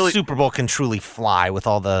 Well, no Super Bowl can truly fly with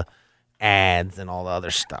all the ads and all the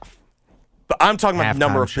other stuff. But I'm talking about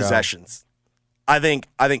number of possessions. I think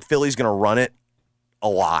Philly's going to run it a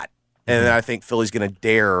lot. And then I think Philly's going to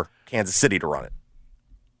dare Kansas City to run it.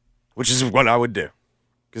 Which is what I would do.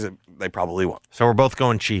 Because they probably won't. So we're both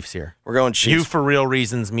going Chiefs here. We're going Chiefs. You for real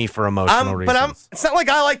reasons, me for emotional reasons. But it's not like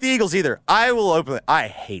I like the Eagles either. I will open it. I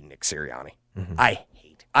hate Nick Sirianni. Mm-hmm.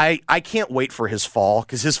 I can't wait for his fall,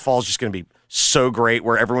 because his fall is just going to be so great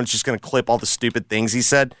where everyone's just going to clip all the stupid things he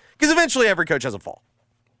said. Because eventually every coach has a fall.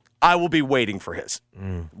 I will be waiting for his.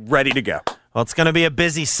 Ready to go. Well, it's going to be a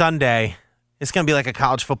busy Sunday. It's going to be like a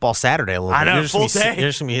college football Saturday a little bit. I know, full day.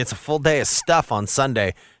 It's a full day of stuff on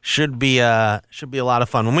Sunday. Should be a lot of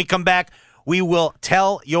fun. When we come back, we will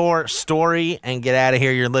tell your story and get out of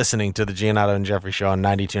here. You're listening to the Giannotto and Jeffrey Show on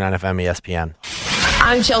 92.9 FM ESPN.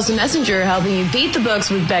 I'm Chelsea Messenger, helping you beat the books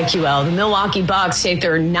with BetQL. The Milwaukee Bucks take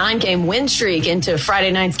their 9-game win streak into Friday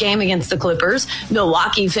night's game against the Clippers.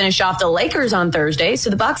 Milwaukee finished off the Lakers on Thursday, so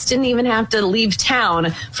the Bucks didn't even have to leave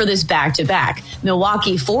town for this back-to-back.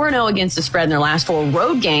 Milwaukee 4-0 against the spread in their last 4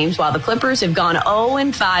 road games, while the Clippers have gone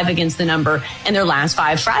 0-5 against the number in their last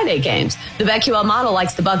 5 Friday games. The BetQL model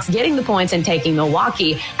likes the Bucks getting the points and taking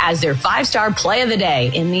Milwaukee as their 5-star play of the day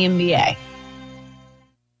in the NBA.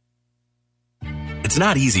 It's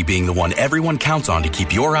not easy being the one everyone counts on to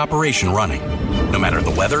keep your operation running, no matter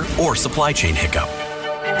the weather or supply chain hiccup.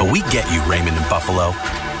 But we get you, Raymond in Buffalo,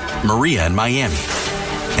 Maria in Miami,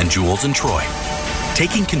 and Jules in Troy,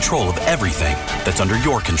 taking control of everything that's under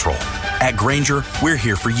your control. At Grainger, we're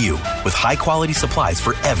here for you with high-quality supplies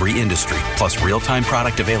for every industry, plus real-time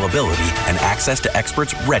product availability and access to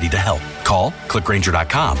experts ready to help. Call, click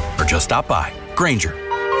Grainger.com, or just stop by. Grainger,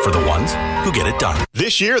 for the ones who get it done.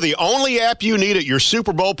 This year, the only app you need at your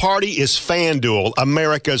Super Bowl party is FanDuel,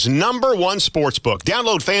 America's #1 sportsbook.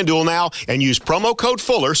 Download FanDuel now and use promo code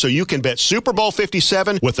Fuller so you can bet Super Bowl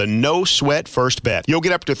 57 with a no-sweat first bet. You'll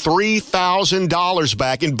get up to $3,000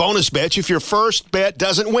 back in bonus bets if your first bet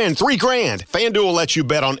doesn't win. $3,000. FanDuel lets you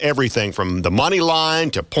bet on everything from the money line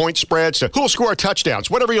to point spreads to who'll score touchdowns,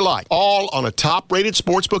 whatever you like. All on a top-rated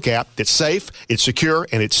sportsbook app that's safe, it's secure,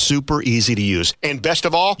 and it's super easy to use. And best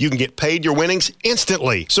of all, you can get paid your winnings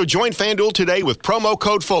instantly. So join FanDuel today with promo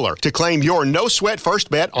code Fuller to claim your no-sweat first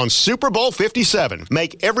bet on Super Bowl 57.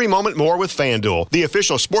 Make every moment more with FanDuel, the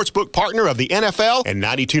official sportsbook partner of the NFL and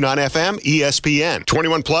 92.9 FM ESPN.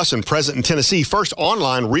 21 plus and present in Tennessee. First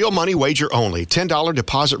online real money wager only. $10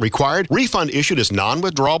 deposit required. Refund issued as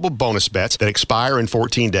non-withdrawable bonus bets that expire in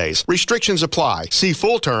 14 days. Restrictions apply. See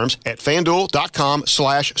full terms at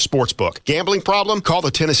FanDuel.com/sportsbook. Gambling problem? Call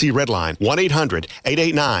the Tennessee Red Line.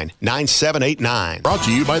 1-800-889-9789. Brought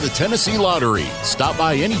to you by the Tennessee Lottery. Stop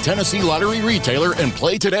by any Tennessee Lottery retailer and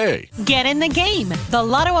play today. Get in the game. The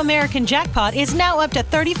Lotto American jackpot is now up to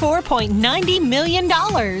 $34.90 million.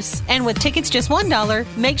 And with tickets just $1,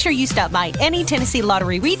 make sure you stop by any Tennessee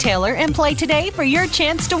Lottery retailer and play today for your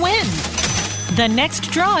chance to win. The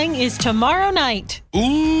next drawing is tomorrow night.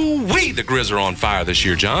 Ooh-wee, the Grizz are on fire this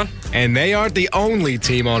year, John. And they aren't the only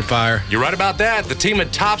team on fire. You're right about that. The team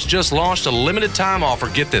at Tops just launched a limited time offer.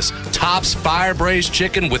 Get this, Tops Fire Braised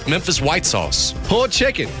Chicken with Memphis White Sauce. Pulled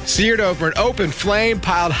chicken, seared over an open flame,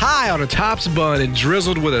 piled high on a Tops bun, and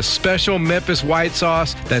drizzled with a special Memphis White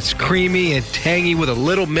Sauce that's creamy and tangy with a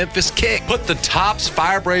little Memphis kick. Put the Tops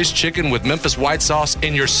Fire Braised Chicken with Memphis White Sauce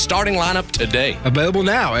in your starting lineup today. Available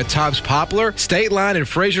now at Tops Poplar, State Line, and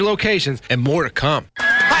Fraser locations, and more to come.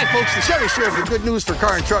 Hi, folks. The Chevy Sheriff with good news for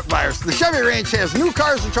car and truck buyers. The Chevy Ranch has new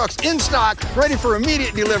cars and trucks in stock, ready for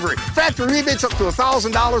immediate delivery. Factory rebates up to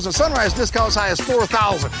 $1,000 and Sunrise discounts high as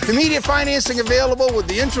 $4,000. Immediate financing available with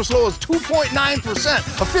the interest low as 2.9%.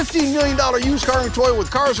 A $15 million used car inventory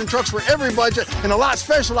with cars and trucks for every budget, and a lot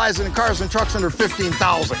specializing in cars and trucks under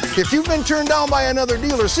 $15,000. If you've been turned down by another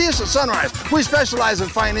dealer, see us at Sunrise. We specialize in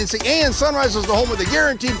financing, and Sunrise is the home of the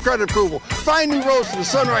guaranteed credit approval. Find new roads to the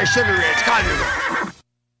Sunrise Chevy Ranch. Conjure.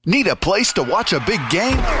 Need a place to watch a big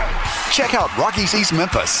game? Check out Rockies East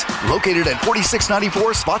Memphis, located at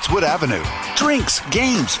 4694 Spotswood Avenue. Drinks,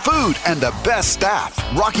 games, food, and the best staff.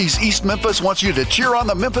 Rockies East Memphis wants you to cheer on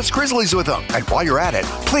the Memphis Grizzlies with them. And while you're at it,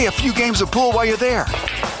 play a few games of pool while you're there.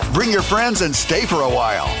 Bring your friends and stay for a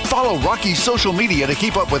while. Follow Rockies social media to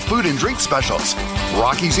keep up with food and drink specials.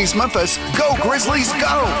 Rockies East Memphis, go Grizzlies,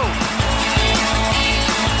 go!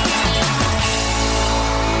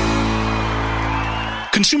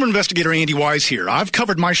 Consumer investigator Andy Wise here. I've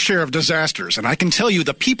covered my share of disasters, and I can tell you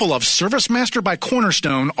the people of ServiceMaster by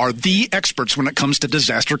Cornerstone are the experts when it comes to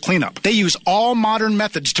disaster cleanup. They use all modern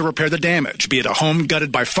methods to repair the damage, be it a home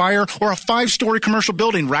gutted by fire or a 5-story commercial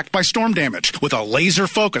building racked by storm damage, with a laser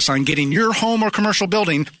focus on getting your home or commercial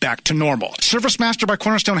building back to normal. ServiceMaster by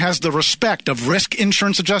Cornerstone has the respect of risk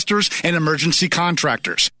insurance adjusters and emergency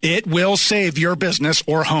contractors. It will save your business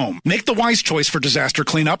or home. Make the wise choice for disaster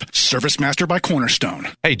cleanup. ServiceMaster by Cornerstone.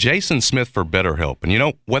 Hey, Jason Smith for BetterHelp. And you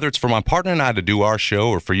know, whether it's for my partner and I to do our show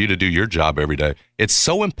or for you to do your job every day, it's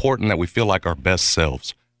so important that we feel like our best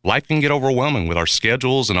selves. Life can get overwhelming with our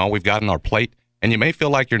schedules and all we've got on our plate, and you may feel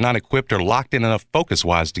like you're not equipped or locked in enough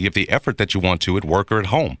focus-wise to give the effort that you want to at work or at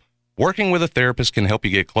home. Working with a therapist can help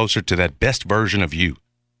you get closer to that best version of you.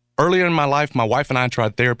 Earlier in my life, my wife and I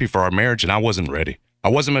tried therapy for our marriage, and I wasn't ready. I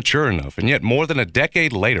wasn't mature enough, and yet more than a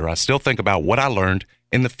decade later, I still think about what I learned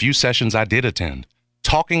in the few sessions I did attend.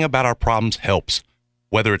 Talking about our problems helps,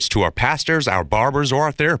 whether it's to our pastors, our barbers, or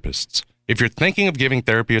our therapists. If you're thinking of giving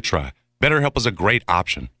therapy a try, BetterHelp is a great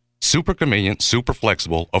option. Super convenient, super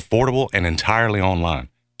flexible, affordable, and entirely online.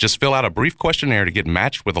 Just fill out a brief questionnaire to get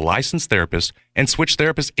matched with a licensed therapist and switch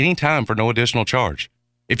therapists anytime for no additional charge.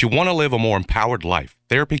 If you want to live a more empowered life,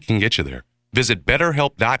 therapy can get you there. Visit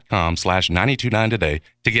BetterHelp.com/929 today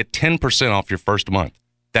to get 10% off your first month.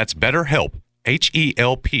 That's BetterHelp,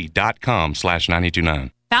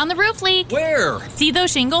 HELP.com/929. Found the roof leak. Where? See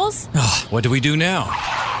those shingles? What do we do now?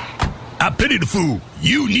 I pity the fool.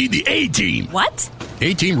 You need the A-Team. What?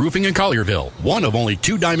 A-Team Roofing in Collierville, one of only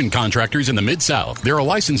 2 diamond contractors in the Mid-South. They're a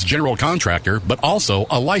licensed general contractor, but also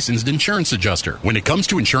a licensed insurance adjuster. When it comes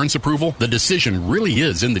to insurance approval, the decision really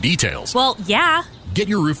is in the details. Well, yeah. Get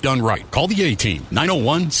your roof done right. Call the A-Team,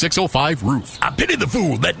 901-605-ROOF. I pity the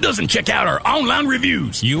fool that doesn't check out our online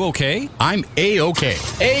reviews. You okay? I'm A-OK.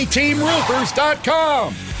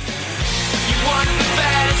 A-TeamRoofers.com. You want the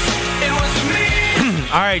best, it was me.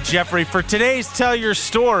 All right, Jeffrey, for today's Tell Your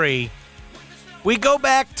Story, we go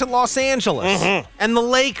back to Los Angeles and the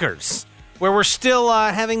Lakers, where we're still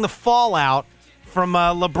having the fallout from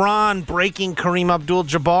LeBron breaking Kareem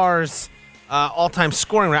Abdul-Jabbar's all-time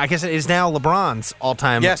scoring record. I guess it is now LeBron's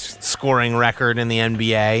all-time scoring record in the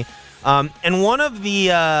NBA. And one of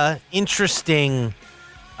the interesting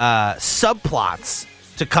subplots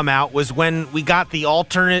to come out was when we got the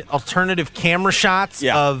alternative camera shots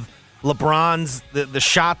of LeBron's the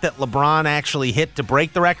shot that LeBron actually hit to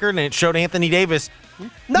break the record, and it showed Anthony Davis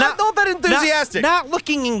not that enthusiastic, not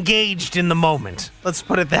looking engaged in the moment. Let's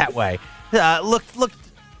put it that way. Looked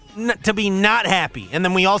to be not happy. And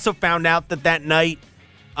then we also found out that night,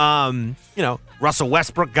 Russell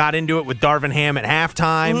Westbrook got into it with Darvin Ham at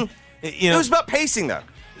halftime. It was about pacing, though.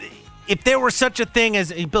 If there were such a thing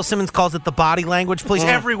as Bill Simmons calls it, the body language police,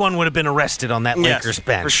 everyone would have been arrested on that Lakers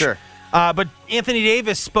bench. For sure. But Anthony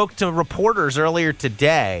Davis spoke to reporters earlier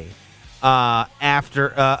today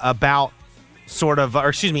after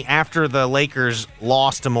the Lakers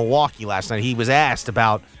lost to Milwaukee last night. He was asked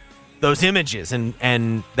about those images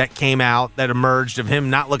and that came out, that emerged of him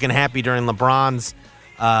not looking happy during LeBron's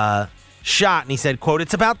shot. And he said, quote,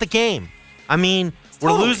 "It's about the game. I mean,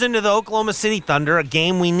 we're losing to the Oklahoma City Thunder, a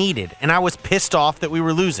game we needed, and I was pissed off that we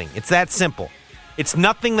were losing. It's that simple. It's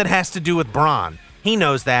nothing that has to do with Bron. He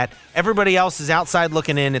knows that. Everybody else is outside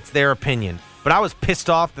looking in. It's their opinion. But I was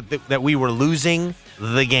pissed off that we were losing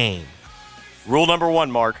the game." Rule number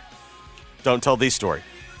 1, Mark. Don't tell the story.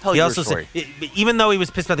 Tell your story. Said, even though he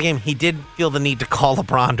was pissed about the game, he did feel the need to call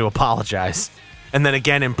LeBron to apologize. And then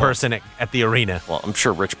again in person at the arena. Well, I'm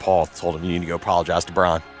sure Rich Paul told him you need to go apologize to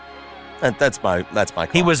Bron. That's my call.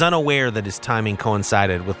 He was unaware that his timing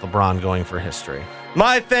coincided with LeBron going for history.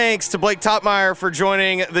 My thanks to Blake Topmeyer for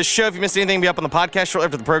joining the show. If you missed anything, be up on the podcast shortly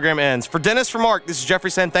after the program ends. For Dennis, for Mark, this is Jeffrey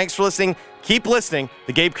Sen. Thanks for listening. Keep listening.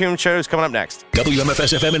 The Gabe Kuhn Show is coming up next.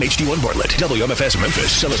 WMFS-FM and HD1 Bartlett. WMFS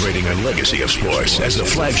Memphis, celebrating a legacy of sports as the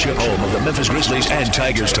flagship home of the Memphis Grizzlies and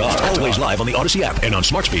Tigers Talk. Always live on the Odyssey app and on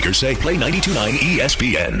smart speakers. Say Play 92.9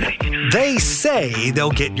 ESPN. They say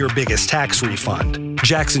they'll get your biggest tax refund.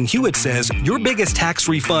 Jackson Hewitt says your biggest tax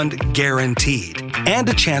refund guaranteed. And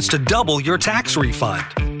a chance to double your tax refund.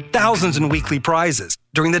 Thousands in weekly prizes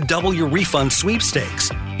during the Double Your Refund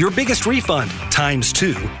sweepstakes. Your biggest refund times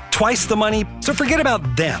 2, twice the money, so forget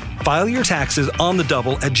about them. File your taxes on the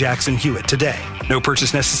double at Jackson Hewitt today. No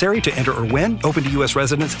purchase necessary to enter or win. Open to U.S.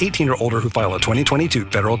 residents 18 or older who file a 2022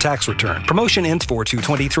 federal tax return. Promotion ends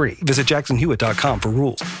 4/2/23. Visit jacksonhewitt.com for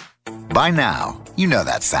rules. By now, you know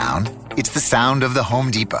that sound. It's the sound of the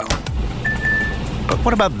Home Depot. But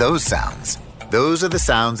what about those sounds? Those are the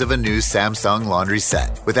sounds of a new Samsung laundry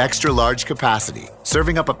set with extra large capacity,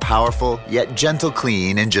 serving up a powerful yet gentle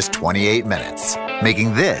clean in just 28 minutes.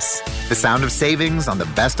 Making this the sound of savings on the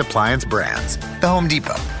best appliance brands. The Home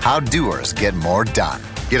Depot. How doers get more done.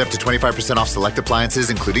 Get up to 25% off select appliances,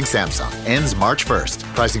 including Samsung. Ends March 1st.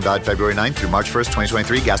 Pricing valid February 9th through March 1st,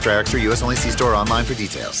 2023. Gas Dry Extra. U.S. only. See store or online for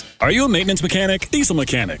details. Are you a maintenance mechanic, diesel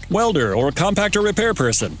mechanic, welder, or compactor repair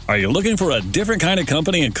person? Are you looking for a different kind of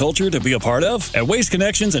company and culture to be a part of? At Waste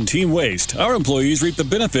Connections and Team Waste, our employees reap the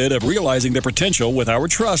benefit of realizing their potential with our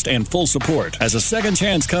trust and full support. As a second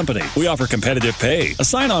chance company, we offer competitive pay, a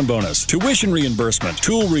sign-on bonus, tuition reimbursement,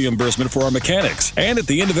 tool reimbursement for our mechanics, and at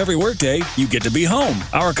the end of every workday, you get to be home.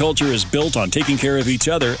 Our culture is built on taking care of each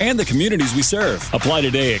other and the communities we serve. Apply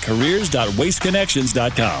today at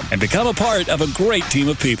careers.wasteconnections.com and become a part of a great team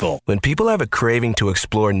of people. When people have a craving to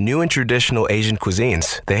explore new and traditional Asian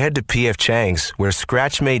cuisines, they head to P.F. Chang's, where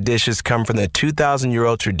scratch-made dishes come from the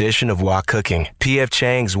 2,000-year-old tradition of wok cooking. P.F.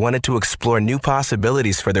 Chang's wanted to explore new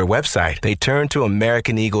possibilities for their website. They turned to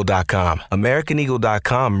AmericanEagle.com.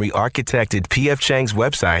 AmericanEagle.com re-architected P.F. Chang's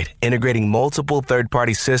website, integrating multiple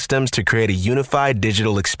third-party systems to create a unified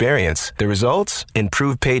digital experience. The results?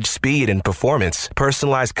 Improved page speed and performance,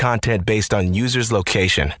 personalized content based on users'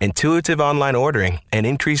 location, intuitive online ordering, an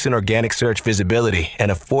increase in organic search visibility,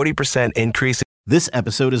 and a 40% increase. This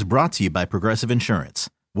episode is brought to you by Progressive Insurance.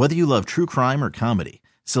 Whether you love true crime or comedy,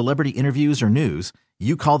 celebrity interviews or news,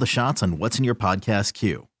 you call the shots on what's in your podcast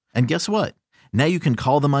queue. And guess what? Now you can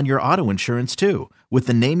call them on your auto insurance too, with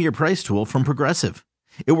the Name Your Price tool from Progressive.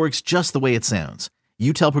 It works just the way it sounds.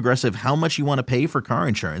 You tell Progressive how much you want to pay for car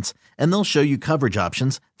insurance, and they'll show you coverage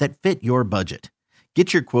options that fit your budget.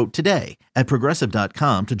 Get your quote today at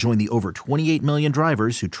Progressive.com to join the over 28 million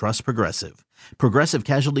drivers who trust Progressive. Progressive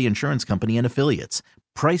Casualty Insurance Company and Affiliates.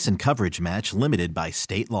 Price and coverage match limited by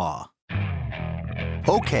state law.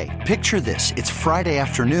 Okay, picture this. It's Friday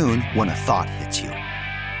afternoon when a thought hits you.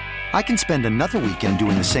 I can spend another weekend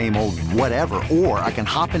doing the same old whatever, or I can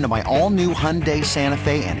hop into my all-new Hyundai Santa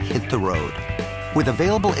Fe and hit the road. With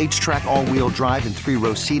available H-Track all-wheel drive and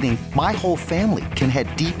 3-row seating, my whole family can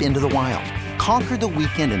head deep into the wild. Conquer the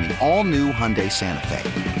weekend in the all-new Hyundai Santa Fe.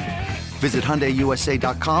 Visit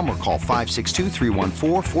HyundaiUSA.com or call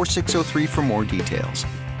 562-314-4603 for more details.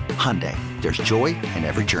 Hyundai, there's joy in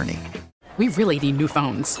every journey. We really need new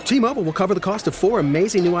phones. T-Mobile will cover the cost of 4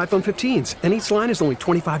 amazing new iPhone 15s, and each line is only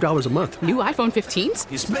 $25 a month. New iPhone 15s?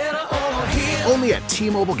 It's better over here. Only at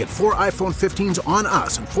T-Mobile, get 4 iPhone 15s on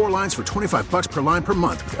us and 4 lines for $25 per line per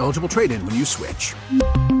month with eligible trade-in when you switch.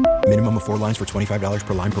 Minimum of 4 lines for $25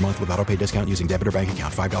 per line per month with autopay discount using debit or bank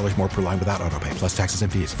account. $5 more per line without autopay, plus taxes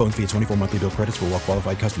and fees. Phone fee at 24 monthly bill credits for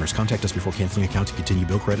well-qualified customers. Contact us before canceling account to continue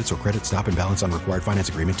bill credits or credit stop and balance on required finance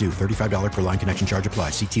agreement due. $35 per line connection charge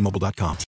applies. See T-Mobile.com.